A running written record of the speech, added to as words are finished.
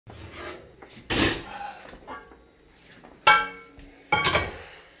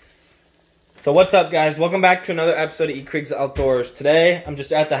So what's up, guys? Welcome back to another episode of ECregs Outdoors. Today, I'm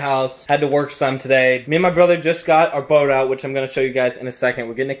just at the house. Had to work some today. Me and my brother just got our boat out, which I'm going to show you guys in a second.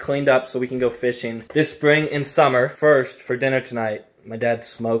 We're getting it cleaned up so we can go fishing this spring and summer. First, for dinner tonight, my dad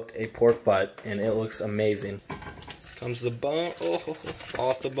smoked a pork butt, and it looks amazing. Comes the bone. Oh,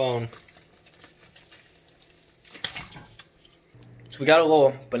 off the bone. So we got a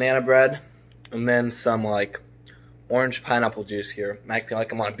little banana bread, and then some like orange pineapple juice here. I'm acting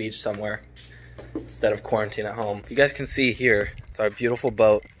like I'm on a beach somewhere instead of quarantine at home. You guys can see here, it's our beautiful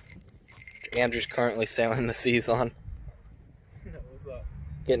boat. Andrew's currently sailing the seas on. What's up?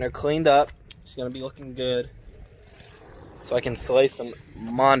 Getting her cleaned up. She's gonna be looking good. So I can slay some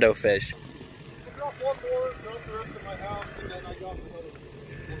mondo fish. I dropped one more, dropped the rest of my house, and then I dropped another.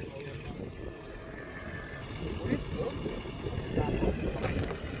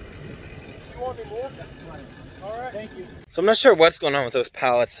 You want me more? Alright. Thank you. So I'm not sure what's going on with those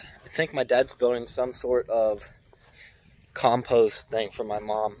pallets. I think my dad's building some sort of compost thing for my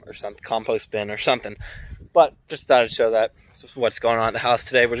mom or something, compost bin or something. But just thought I'd show that. This is what's going on at the house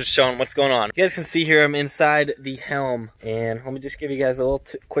today. We're just showing what's going on. You guys can see here I'm inside the helm, and let me just give you guys a little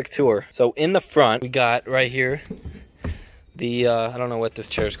quick tour. So in the front, we got right here the, I don't know what this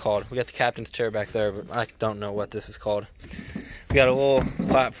chair is called. We got the captain's chair back there, but I don't know what this is called. We got a little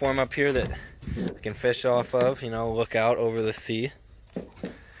platform up here that I can fish off of, you know, look out over the sea.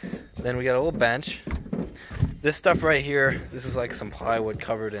 Then we got a little bench. This stuff right here, this is like some plywood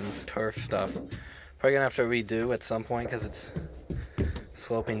covered in turf stuff. Probably gonna have to redo at some point because it's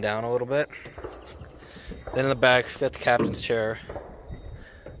sloping down a little bit. Then in the back, we got the captain's chair,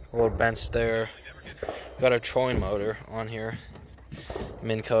 a little bench there. We got our trolling motor on here,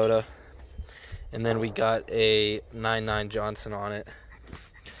 Minn Kota. And then we got a 9.9 Johnson on it.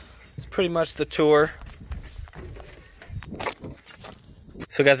 It's pretty much the tour.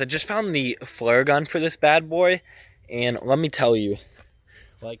 So guys, I just found the flare gun for this bad boy, and let me tell you,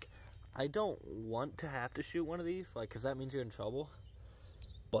 like, I don't want to have to shoot one of these, like, because that means you're in trouble,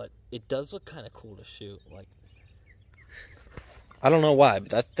 but it does look kind of cool to shoot. Like, I don't know why,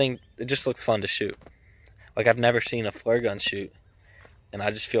 but that thing, it just looks fun to shoot. Like, I've never seen a flare gun shoot, and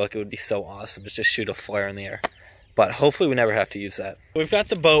I just feel like it would be so awesome to just shoot a flare in the air. But hopefully we never have to use that. We've got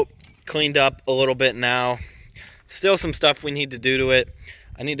the boat cleaned up a little bit now. Still some stuff we need to do to it.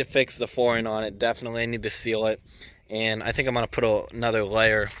 I need to fix the flooring on it, definitely. I need to seal it. And I think I'm going to put another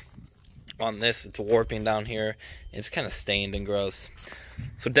layer on this. It's warping down here. It's kind of stained and gross.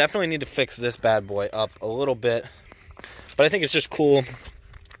 So definitely need to fix this bad boy up a little bit. But I think it's just cool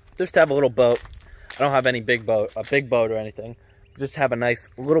just to have a little boat. I don't have any big boat or anything. Just have a nice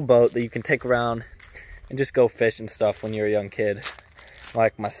little boat that you can take around and just go fish and stuff when you're a young kid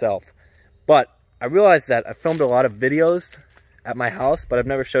like myself. But I realized that I filmed a lot of videos at my house, but I've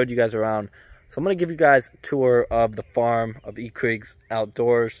never showed you guys around. So I'm going to give you guys a tour of the farm of ECregs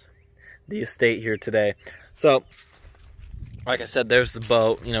Outdoors, the estate here today. So, like I said, there's the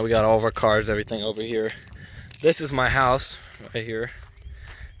boat. You know, we got all of our cars, everything over here. This is my house right here.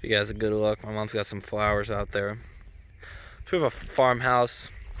 If you guys a good look, my mom's got some flowers out there. So we have a farmhouse,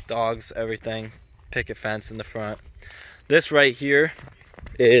 dogs, everything, picket fence in the front. This right here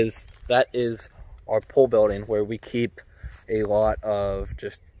is our pole building where we keep a lot of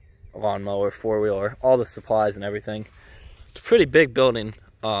just lawnmower, four-wheeler, all the supplies and everything. It's a pretty big building.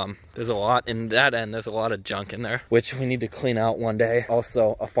 There's a lot in that end. There's a lot of junk in there, which we need to clean out one day.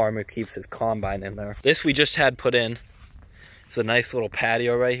 Also, a farmer keeps his combine in there. This we just had put in. It's a nice little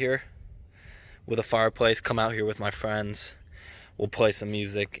patio right here with a fireplace. Come out here with my friends. We'll play some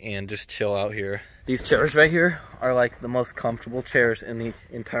music and just chill out here. These chairs right here are like the most comfortable chairs in the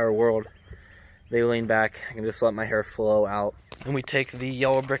entire world. They lean back. I can just let my hair flow out. And we take the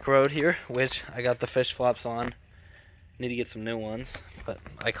yellow brick road here, which I got the fish flops on. Need to get some new ones, but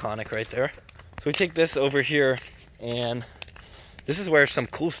iconic right there. So we take this over here, and this is where some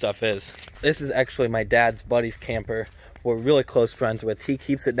cool stuff is. This is actually my dad's buddy's camper. We're really close friends with. He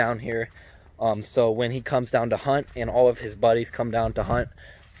keeps it down here. So when he comes down to hunt, and all of his buddies come down to hunt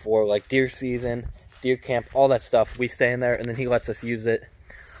for like deer season, deer camp, all that stuff, we stay in there, and then he lets us use it.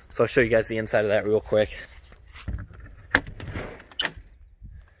 So I'll show you guys the inside of that real quick.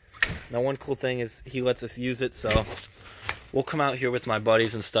 Now one cool thing is he lets us use it, so we'll come out here with my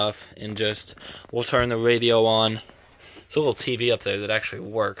buddies and stuff and just, we'll turn the radio on. There's a little TV up there that actually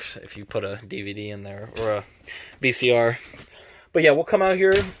works if you put a DVD in there or a VCR. But yeah, we'll come out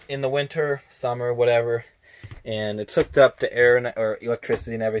here in the winter, summer, whatever, and it's hooked up to air and, or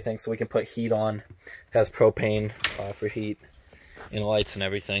electricity and everything, so we can put heat on. It has propane for heat and lights and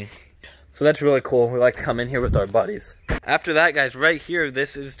everything. So that's really cool. We like to come in here with our buddies. After that, guys, right here,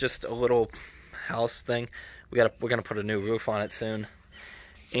 this is just a little house thing. We're gonna put a new roof on it soon.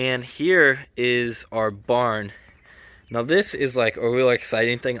 And here is our barn. Now this is like a really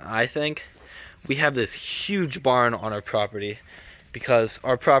exciting thing, I think. We have this huge barn on our property because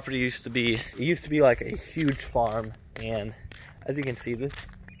our property used to be like a huge farm, and as you can see, this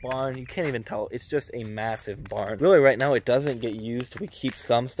barn, you can't even tell, it's just a massive barn. Really right now it doesn't get used. We keep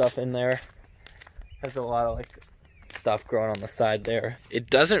some stuff in there. Has a lot of like stuff growing on the side there. It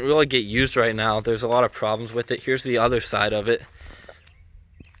doesn't really get used right now. There's a lot of problems with it. Here's the other side of it.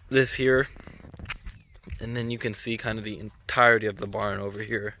 This here. And then you can see kind of the entirety of the barn over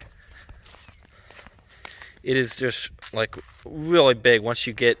here. It is just like really big. Once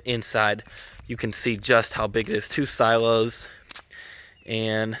you get inside, you can see just how big it is. 2 silos.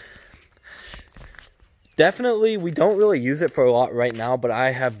 And definitely we don't really use it for a lot right now, but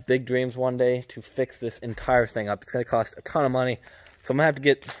I have big dreams one day to fix this entire thing up. It's going to cost a ton of money, so I'm going to have to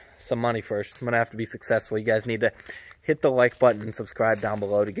get some money first. I'm going to have to be successful. You guys need to hit the like button and subscribe down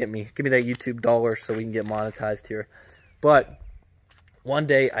below to give me that YouTube dollar so we can get monetized here. But one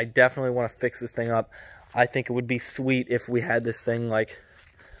day I definitely want to fix this thing up. I think it would be sweet if we had this thing like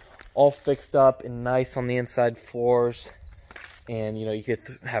all fixed up and nice on the inside floors, and you know, you could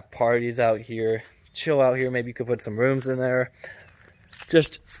have parties out here, chill out here. Maybe you could put some rooms in there.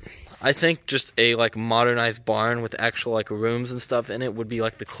 I think just a like modernized barn with actual like rooms and stuff in it would be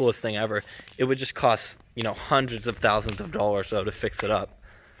like the coolest thing ever. It would just cost, you know, hundreds of thousands of dollars though to fix it up,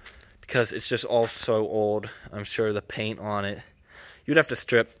 because it's just all so old. I'm sure the paint on it, you'd have to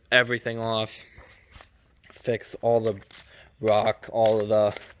strip everything off, fix all the rock, all of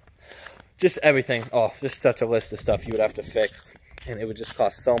the, just everything. Oh, just such a list of stuff you would have to fix, and it would just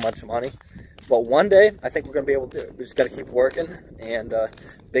cost so much money. But one day, I think we're going to be able to do it. We just got to keep working, and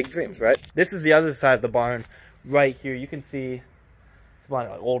big dreams, right? This is the other side of the barn right here. You can see it's a lot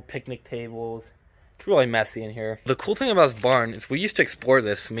of old picnic tables. It's really messy in here. The cool thing about this barn is we used to explore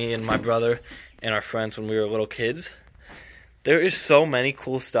this, me and my brother and our friends, when we were little kids. There is so many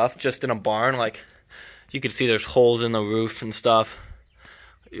cool stuff just in a barn. Like, you can see there's holes in the roof and stuff.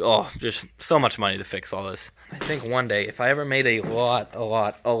 Oh, there's so much money to fix all this. I think one day, if I ever made a lot of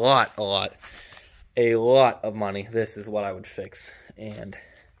money, this is what I would fix. And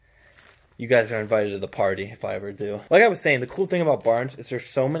you guys are invited to the party if I ever do. Like I was saying, the cool thing about barns is there's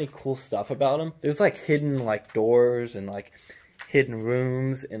so many cool stuff about them. There's like hidden like doors and like hidden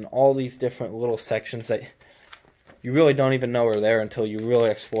rooms and all these different little sections that you really don't even know are there until you really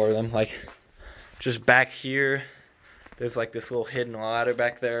explore them. Like just back here, there's like this little hidden ladder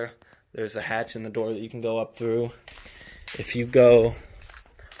back there. There's a hatch in the door that you can go up through. If you go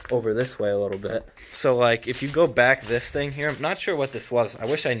over this way a little bit. So like if you go back this thing here, I'm not sure what this was. I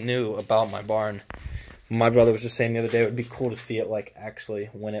wish I knew about my barn. My brother was just saying the other day it would be cool to see it like actually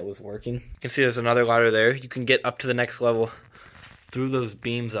when it was working. You can see there's another ladder there. You can get up to the next level through those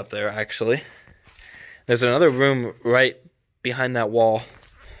beams up there actually. There's another room right behind that wall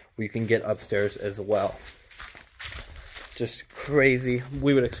where you can get upstairs as well. Just crazy.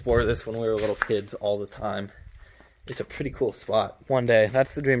 We would explore this when we were little kids all the time. It's a pretty cool spot. One day,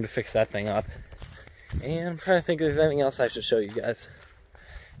 that's the dream, to fix that thing up. And I'm trying to think if there's anything else I should show you guys.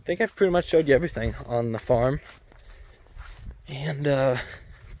 I think I've pretty much showed you everything on the farm. And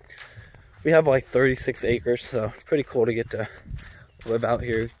we have like 36 acres, so pretty cool to get to live out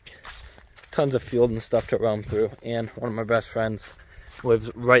here. Tons of field and stuff to roam through. And one of my best friends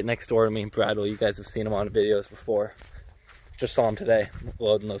lives right next door to me, Bradley. You guys have seen him on videos before. Just saw him today,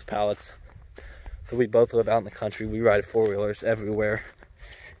 loading those pallets. So we both live out in the country. We ride 4-wheelers everywhere.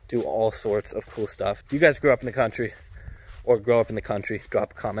 Do all sorts of cool stuff. If you guys grew up in the country or grow up in the country,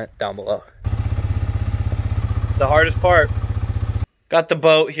 drop a comment down below. It's the hardest part. Got the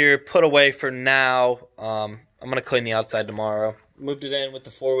boat here put away for now. I'm going to clean the outside tomorrow. Moved it in with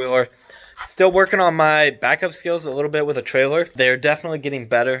the 4-wheeler. Still working on my backup skills a little bit with a trailer. They're definitely getting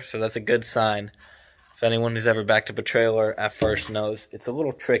better, so that's a good sign. If anyone who's ever backed up a trailer at first knows, it's a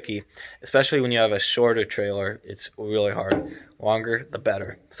little tricky, especially when you have a shorter trailer. It's really hard. Longer, the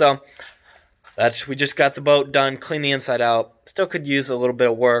better. So we just got the boat done, cleaned the inside out. Still could use a little bit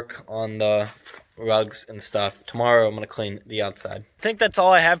of work on the rugs and stuff. Tomorrow I'm going to clean the outside. I think that's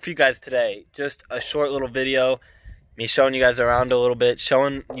all I have for you guys today. Just a short little video. Me showing you guys around a little bit,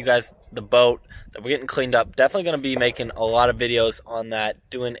 showing you guys the boat that we're getting cleaned up. Definitely going to be making a lot of videos on that,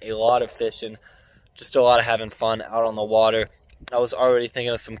 doing a lot of fishing. Just a lot of having fun out on the water. I was already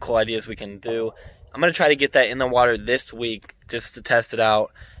thinking of some cool ideas we can do. I'm going to try to get that in the water this week just to test it out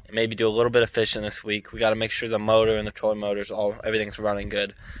and maybe do a little bit of fishing this week. We got to make sure the motor and the trolling motors, everything's running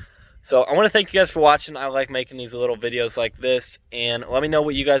good. So I want to thank you guys for watching. I like making these little videos like this. And let me know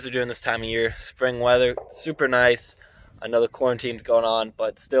what you guys are doing this time of year. Spring weather, super nice. I know the quarantine's going on,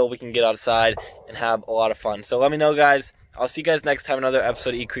 but still we can get outside and have a lot of fun. So let me know, guys. I'll see you guys next time, another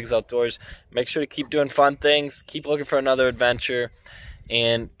episode of ECregs Outdoors. Make sure to keep doing fun things. Keep looking for another adventure.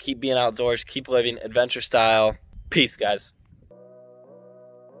 And keep being outdoors. Keep living adventure style. Peace, guys.